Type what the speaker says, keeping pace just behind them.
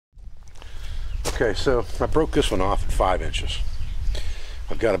Okay, so I broke this one off at 5 inches.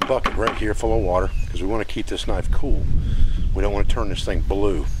 I've got a bucket right here full of water because we want to keep this knife cool. We don't want to turn this thing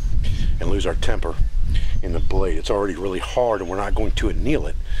blue and lose our temper in the blade. It's already really hard and we're not going to anneal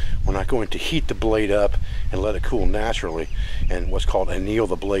it. We're not going to heat the blade up and let it cool naturally and what's called anneal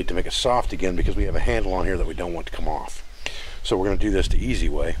the blade to make it soft again, because we have a handle on here that we don't want to come off. So we're going to do this the easy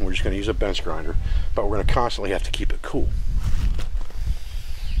way. We're just going to use a bench grinder, but we're going to constantly have to keep it cool.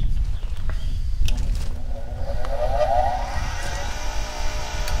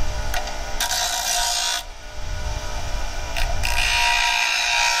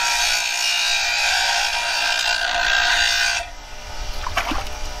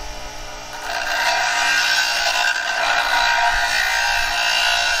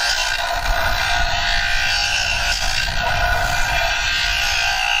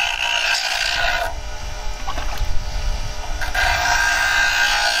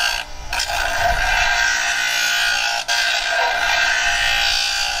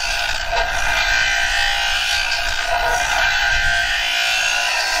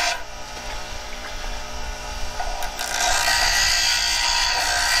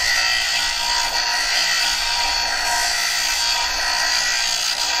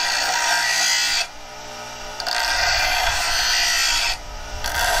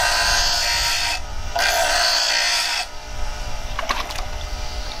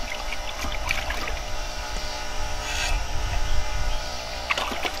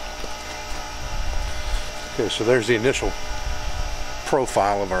 Okay, so there's the initial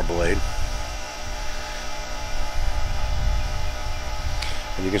profile of our blade.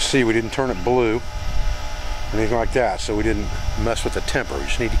 And you can see we didn't turn it blue or anything like that, so we didn't mess with the temper. We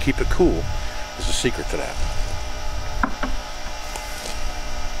just need to keep it cool. There's a secret to that.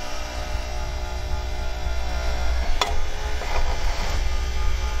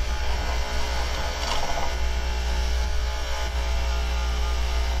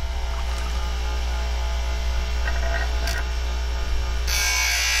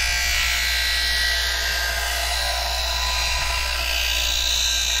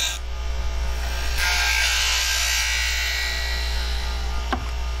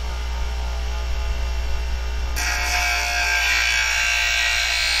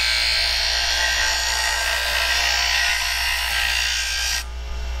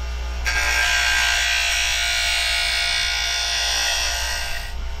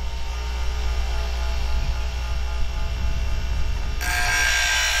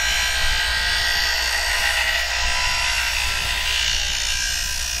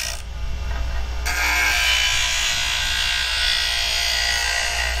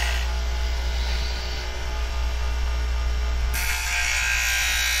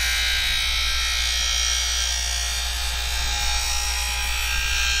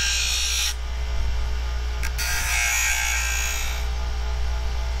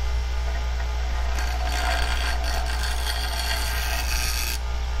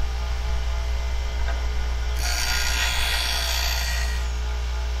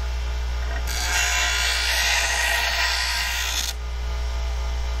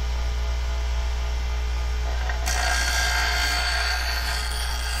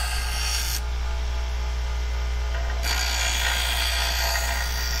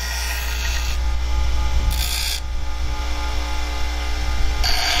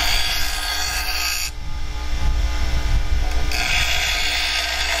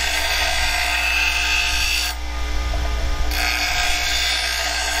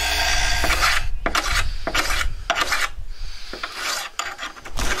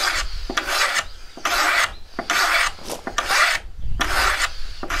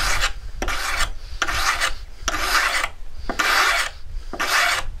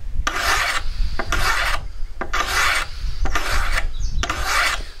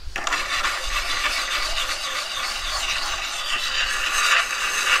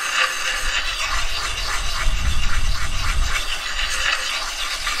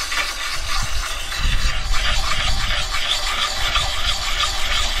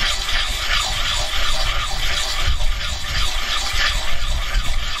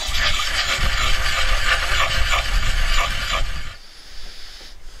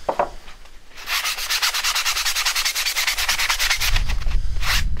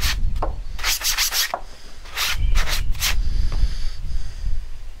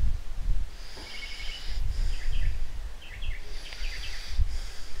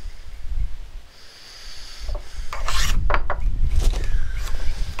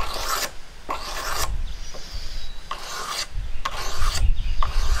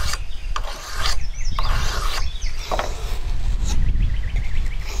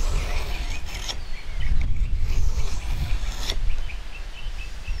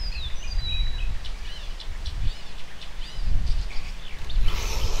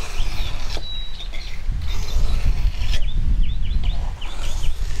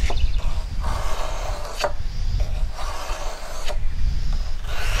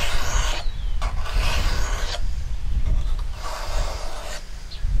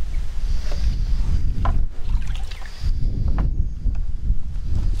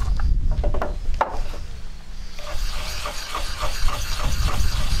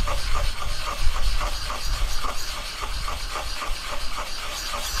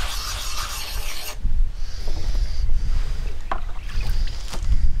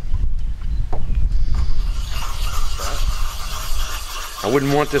 I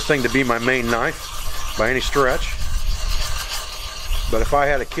wouldn't want this thing to be my main knife by any stretch. But if I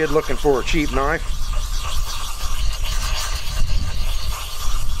had a kid looking for a cheap knife,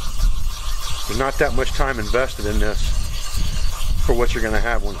 there's not that much time invested in this for what you're going to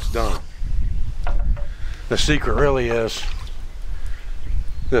have when it's done. The secret really is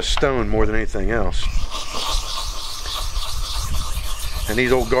this stone more than anything else. And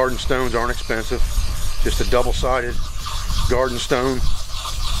these old garden stones aren't expensive. Just a double-sided garden stone.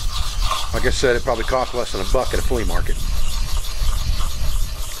 Like I said, it probably costs less than $1 at a flea market.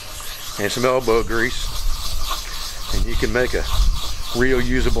 And some elbow grease, and you can make a real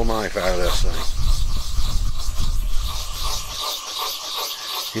usable knife out of this thing.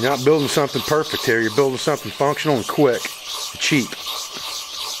 You're not building something perfect here, you're building something functional and quick and cheap.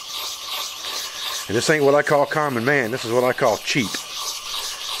 And this ain't what I call common man, this is what I call cheap.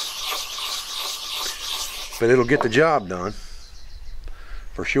 But it'll get the job done,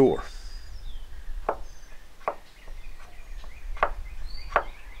 for sure.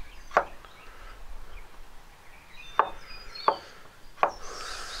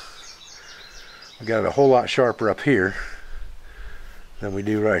 We got it a whole lot sharper up here than we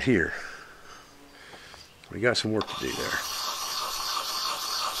do right here. We got some work to do there.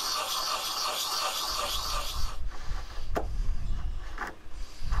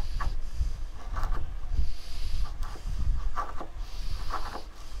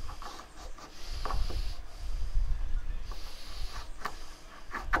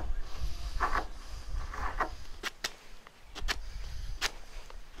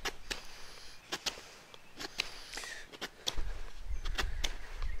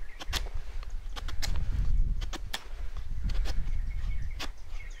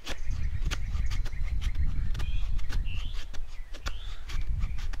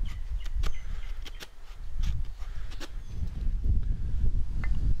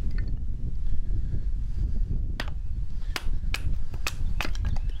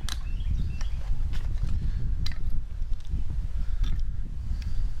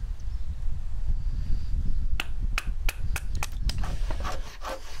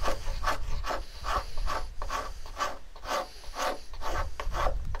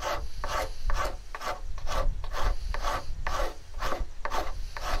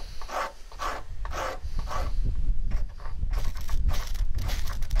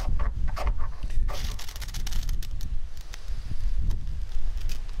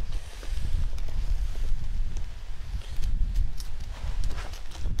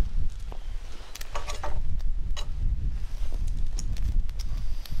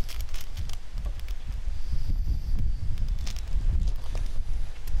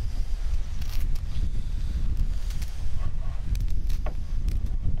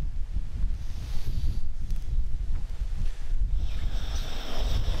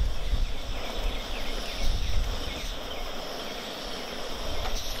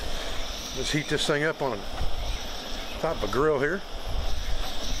 Let's heat this thing up on top of a grill here.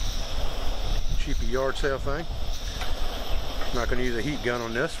 Cheapy yard sale thing. Not going to use a heat gun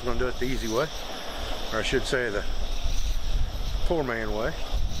on this. We're going to do it the easy way. Or I should say the poor man way.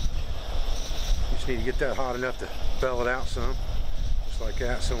 Just need to get that hot enough to bell it out some. Just like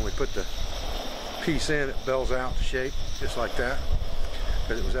that. So when we put the piece in, it bells out the shape. Just like that.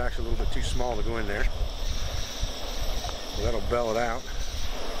 Because it was actually a little bit too small to go in there. So that'll bell it out.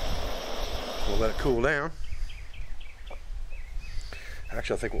 We'll let it cool down.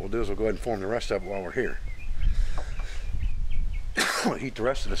 Actually, I think what we'll do is we'll go ahead and form the rest of it while we're here. We'll heat the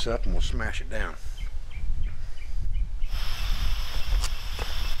rest of this up and we'll smash it down.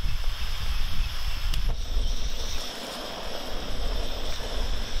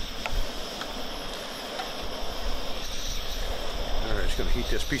 Alright, just going to heat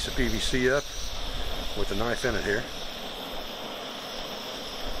this piece of PVC up with the knife in it here.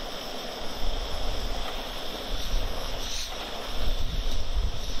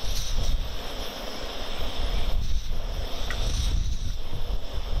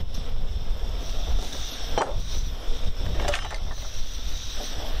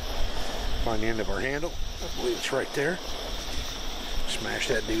 Find the end of our handle. I believe it's right there. Smash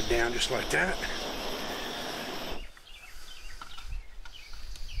that dude down just like that.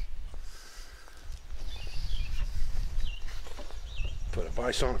 Put a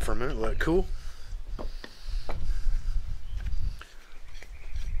vise on it for a minute, let it cool.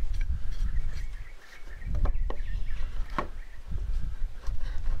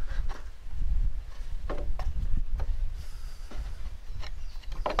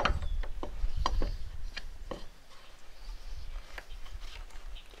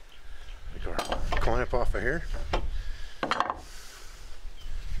 Clamp off of here.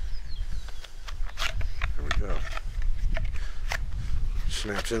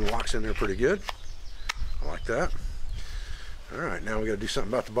 snaps in, locks in there pretty good. I like that. All right, now we got to do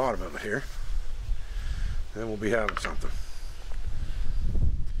something about the bottom of it here. Then we'll be having something.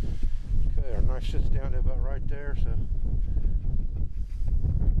 Okay, our knife sits down to about right there, so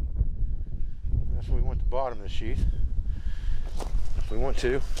that's where we want the bottom of the sheath. If we want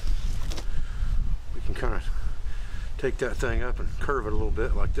to, we can kind of take that thing up and curve it a little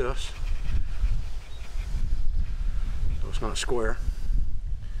bit like this, so it's not square.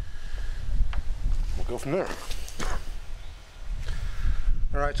 We'll go from there.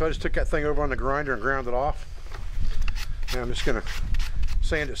 Alright, so I just took that thing over on the grinder and ground it off. Now I'm just going to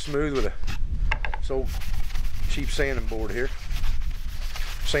sand it smooth with this old cheap sanding board here.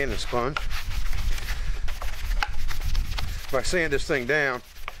 Sanding sponge. If I sand this thing down,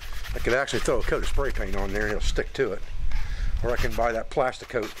 I could actually throw a coat of spray paint on there and it'll stick to it. Or I can buy that plastic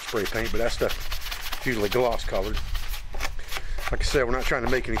coat spray paint, but that stuff is usually gloss colored. Like I said, we're not trying to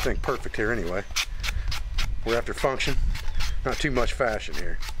make anything perfect here anyway. We're after function, not too much fashion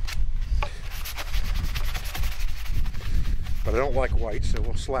here. But I don't like white, so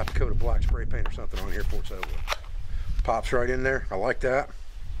we'll slap a coat of black spray paint or something on here before it's over. Pops right in there. I like that.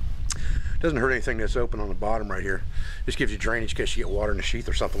 Doesn't hurt anything that's open on the bottom right here. Just gives you drainage in case you get water in the sheath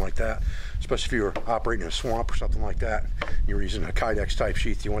or something like that. Especially if you were operating in a swamp or something like that. You're using a Kydex type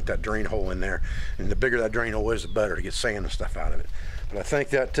sheath, you want that drain hole in there. And the bigger that drain hole is, the better to get sand and stuff out of it. But I think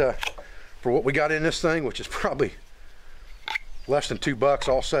that for what we got in this thing, which is probably less than $2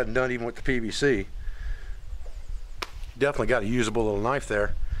 all said and done, even with the PVC, definitely got a usable little knife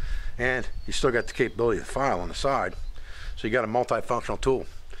there. And you still got the capability of the file on the side. So you got a multifunctional tool.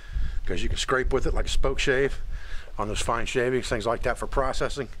 Because you can scrape with it like a spoke shave on those fine shavings, things like that for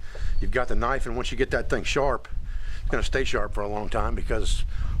processing. You've got the knife, and once you get that thing sharp, it's going to stay sharp for a long time because it's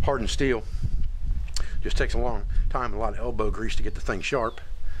hardened steel. Just takes a long time and a lot of elbow grease to get the thing sharp.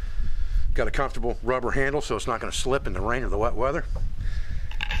 Got a comfortable rubber handle so it's not going to slip in the rain or the wet weather.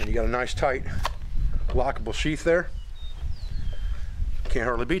 And you got a nice tight lockable sheath there. Can't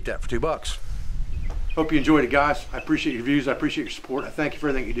hardly beat that for $2. Hope you enjoyed it, guys. I appreciate your views. I appreciate your support. I thank you for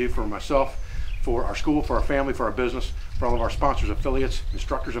everything you do for myself, for our school, for our family, for our business, for all of our sponsors, affiliates,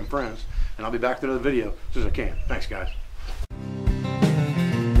 instructors, and friends. And I'll be back with another video as soon as I can. Thanks, guys.